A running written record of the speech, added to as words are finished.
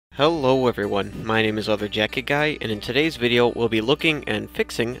Hello everyone, my name is Leather Jacket Guy, and in today's video we'll be looking and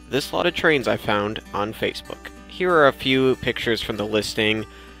fixing this lot of trains I found on Facebook. Here are a few pictures from the listing,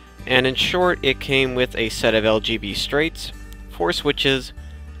 and in short it came with a set of LGB straights, 4 switches,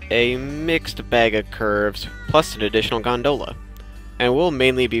 a mixed bag of curves, plus an additional gondola. And we'll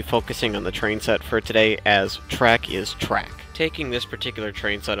mainly be focusing on the train set for today, as track is track. Taking this particular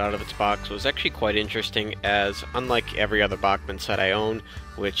train set out of its box was actually quite interesting, as unlike every other Bachmann set I own,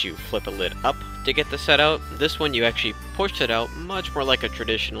 which you flip a lid up to get the set out, this one you actually push it out much more like a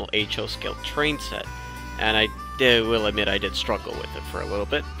traditional HO scale train set. And I will admit I did struggle with it for a little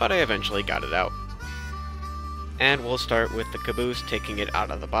bit, but I eventually got it out. And we'll start with the caboose, taking it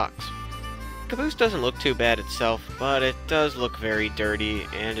out of the box. Caboose doesn't look too bad itself, but it does look very dirty,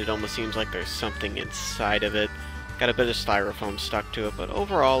 and it almost seems like there's something inside of it. Got a bit of styrofoam stuck to it, but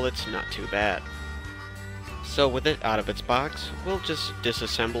overall it's not too bad. So with it out of its box, we'll just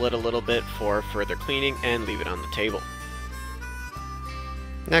disassemble it a little bit for further cleaning and leave it on the table.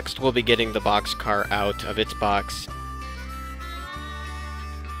 Next we'll be getting the boxcar out of its box.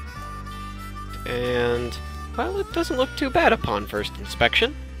 And, well, it doesn't look too bad upon first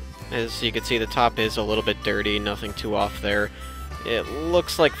inspection. As you can see, the top is a little bit dirty, nothing too off there. It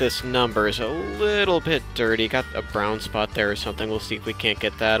looks like this number is a little bit dirty, got a brown spot there or something. We'll see if we can't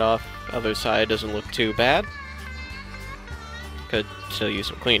get that off. Other side doesn't look too bad. Could still use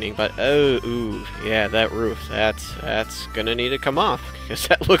some cleaning, but ooh, yeah, that roof, that's gonna need to come off, because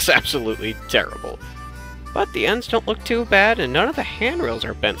that looks absolutely terrible. But the ends don't look too bad, and none of the handrails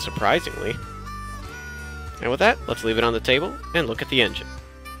are bent, surprisingly. And with that, let's leave it on the table and look at the engine.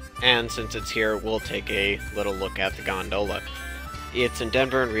 And since it's here, we'll take a little look at the gondola. It's in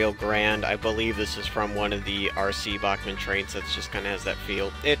Denver and Rio Grande. I believe this is from one of the RC Bachmann trains that just kind of has that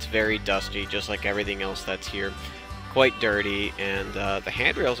feel. It's very dusty, just like everything else that's here. Quite dirty, and the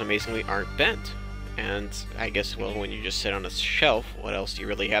handrails amazingly aren't bent. And I guess, well, when you just sit on a shelf, what else do you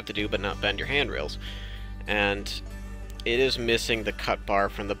really have to do but not bend your handrails? And it is missing the cut bar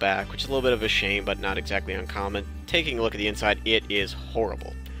from the back, which is a little bit of a shame, but not exactly uncommon. Taking a look at the inside, it is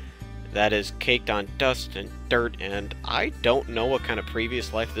horrible. That is caked on dust and dirt, and I don't know what kind of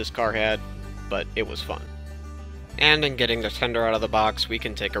previous life this car had, but it was fun. And in getting the fender out of the box, we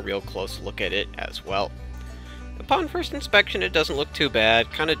can take a real close look at it as well. Upon first inspection, it doesn't look too bad,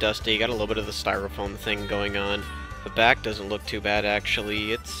 kind of dusty, got a little bit of the styrofoam thing going on. The back doesn't look too bad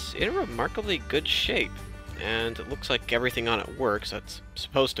actually, it's in remarkably good shape, and it looks like everything on it works. That's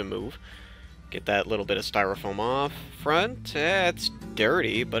supposed to move. Get that little bit of styrofoam off. Front, it's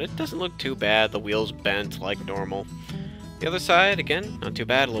dirty, but it doesn't look too bad. The wheel's bent like normal. The other side, again, not too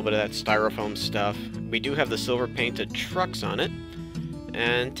bad. A little bit of that styrofoam stuff. We do have the silver painted trucks on it.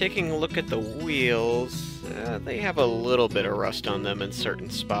 And taking a look at the wheels, they have a little bit of rust on them in certain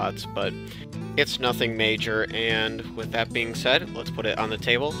spots, but it's nothing major. And with that being said, let's put it on the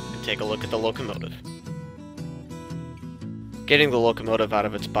table and take a look at the locomotive. Getting the locomotive out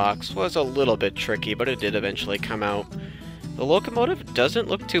of its box was a little bit tricky, but it did eventually come out. The locomotive doesn't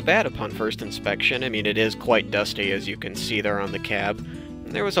look too bad upon first inspection. I mean, it is quite dusty, as you can see there on the cab.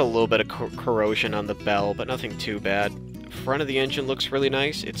 There was a little bit of corrosion on the bell, but nothing too bad. Front of the engine looks really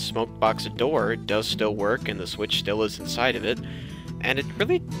nice. Its smoke box door does still work, and the switch still is inside of it. And it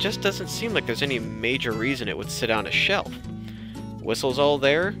really just doesn't seem like there's any major reason it would sit on a shelf. Whistle's all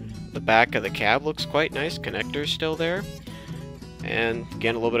there. The back of the cab looks quite nice. Connector's still there. And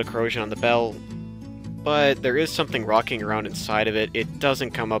again, a little bit of corrosion on the bell, but there is something rocking around inside of it. It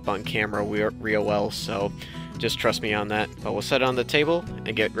doesn't come up on camera real well, so just trust me on that. But we'll set it on the table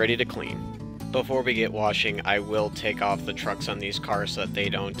and get ready to clean. Before we get washing, I will take off the trucks on these cars so that they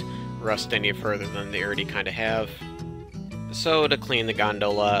don't rust any further than they already kind of have. So to clean the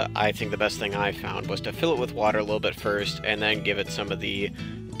gondola, I think the best thing I found was to fill it with water a little bit first, and then give it some of the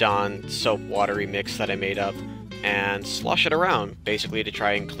Dawn soap watery mix that I made up, and slosh it around, basically to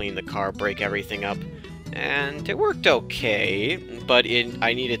try and clean the car, break everything up. And it worked okay, but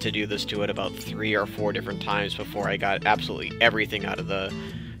I needed to do this to it about 3 or 4 different times before I got absolutely everything out of the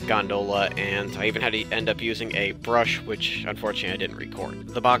gondola, and I even had to end up using a brush, which unfortunately I didn't record.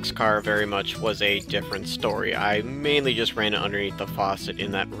 The boxcar very much was a different story. I mainly just ran it underneath the faucet in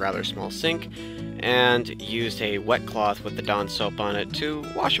that rather small sink, and used a wet cloth with the Dawn soap on it to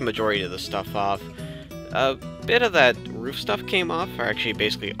wash a majority of the stuff off. A bit of that roof stuff came off, or actually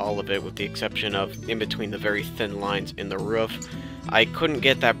basically all of it, with the exception of in between the very thin lines in the roof. I couldn't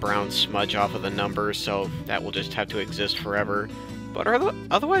get that brown smudge off of the numbers, so that will just have to exist forever. But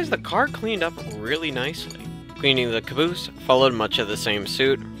otherwise, the car cleaned up really nicely. Cleaning the caboose followed much of the same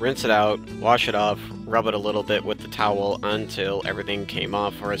suit. Rinse it out, wash it off, rub it a little bit with the towel until everything came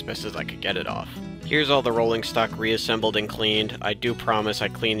off, or as best as I could get it off. Here's all the rolling stock reassembled and cleaned. I do promise I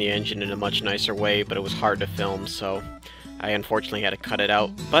cleaned the engine in a much nicer way, but it was hard to film, so I unfortunately had to cut it out.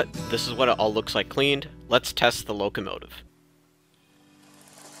 But this is what it all looks like cleaned. Let's test the locomotive.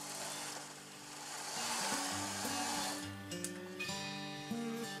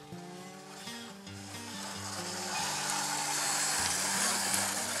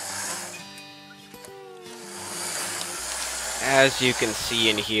 As you can see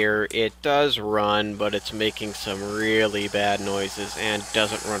in here, it does run, but it's making some really bad noises and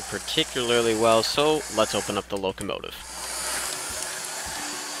doesn't run particularly well, so let's open up the locomotive.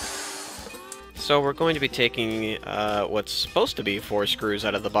 So we're going to be taking what's supposed to be 4 screws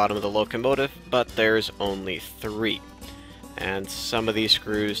out of the bottom of the locomotive, but there's only 3. And some of these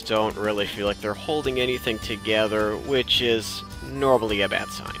screws don't really feel like they're holding anything together, which is normally a bad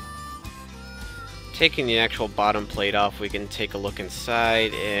sign. Taking the actual bottom plate off, we can take a look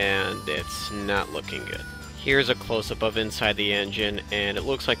inside, and it's not looking good. Here's a close-up of inside the engine, and it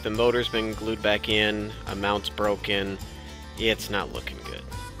looks like the motor's been glued back in, a mount's broken. It's not looking good.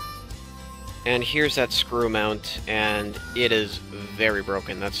 And here's that screw mount, and it is very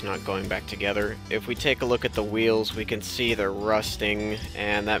broken. That's not going back together. If we take a look at the wheels, we can see they're rusting,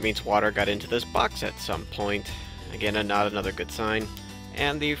 and that means water got into this box at some point. Again, not another good sign.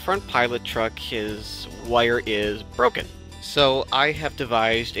 And the front pilot truck, his wire is broken. So I have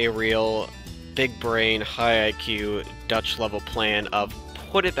devised a real big brain, high IQ, Dutch level plan of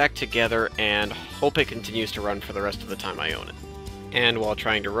put it back together and hope it continues to run for the rest of the time I own it. And while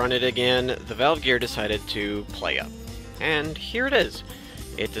trying to run it again, the valve gear decided to play up. And here it is.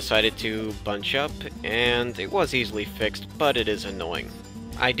 It decided to bunch up, and it was easily fixed, but it is annoying.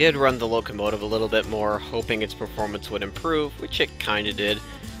 I did run the locomotive a little bit more, hoping its performance would improve, which it kinda did,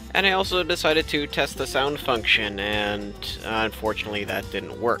 and I also decided to test the sound function, and unfortunately that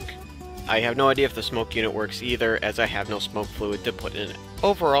didn't work. I have no idea if the smoke unit works either, as I have no smoke fluid to put in it.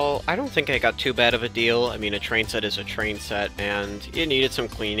 Overall, I don't think I got too bad of a deal. I mean, a train set is a train set, and it needed some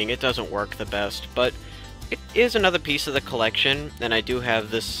cleaning. It doesn't work the best, but it is another piece of the collection, and I do have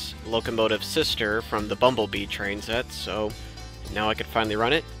this locomotive sister from the Bumblebee train set, so now I can finally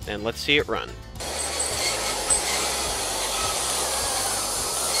run it, and let's see it run.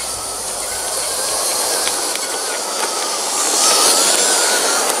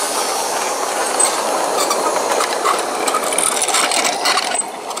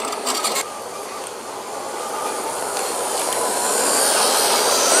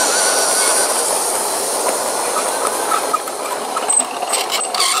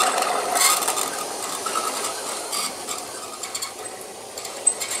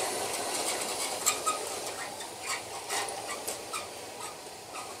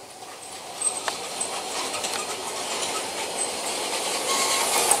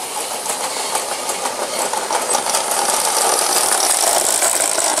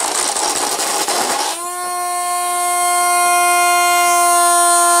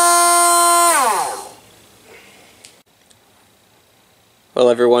 Well,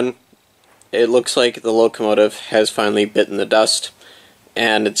 everyone, it looks like the locomotive has finally bitten the dust,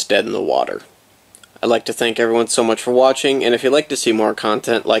 and it's dead in the water. I'd like to thank everyone so much for watching, and if you'd like to see more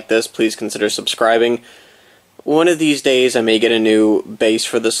content like this, please consider subscribing. One of these days I may get a new base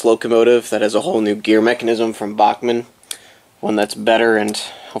for this locomotive that has a whole new gear mechanism from Bachmann, one that's better, and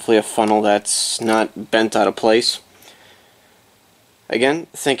hopefully a funnel that's not bent out of place. Again,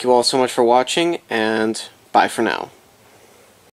 thank you all so much for watching, and bye for now.